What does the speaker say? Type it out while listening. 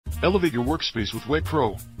Elevate your workspace with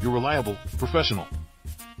WEC your reliable, professional,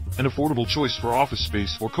 and affordable choice for office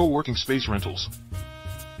space or co-working space rentals.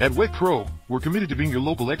 At WEC, we're committed to being your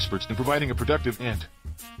local experts in providing a productive and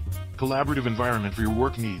collaborative environment for your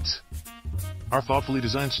work needs. Our thoughtfully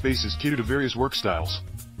designed spaces cater to various work styles,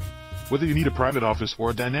 whether you need a private office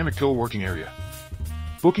or a dynamic co-working area.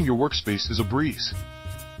 Booking your workspace is a breeze.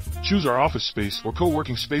 Choose our office space or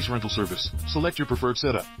co-working space rental service, select your preferred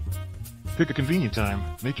setup, pick a convenient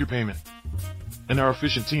time, make your payment, and our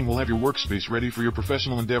efficient team will have your workspace ready for your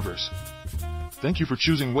professional endeavors. Thank you for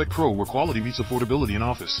choosing WEC, where quality meets affordability in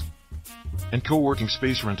office and co-working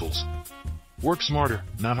space rentals. Work smarter,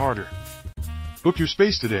 not harder. Book your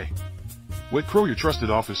space today. WEC, your trusted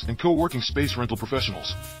office and co-working space rental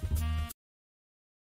professionals.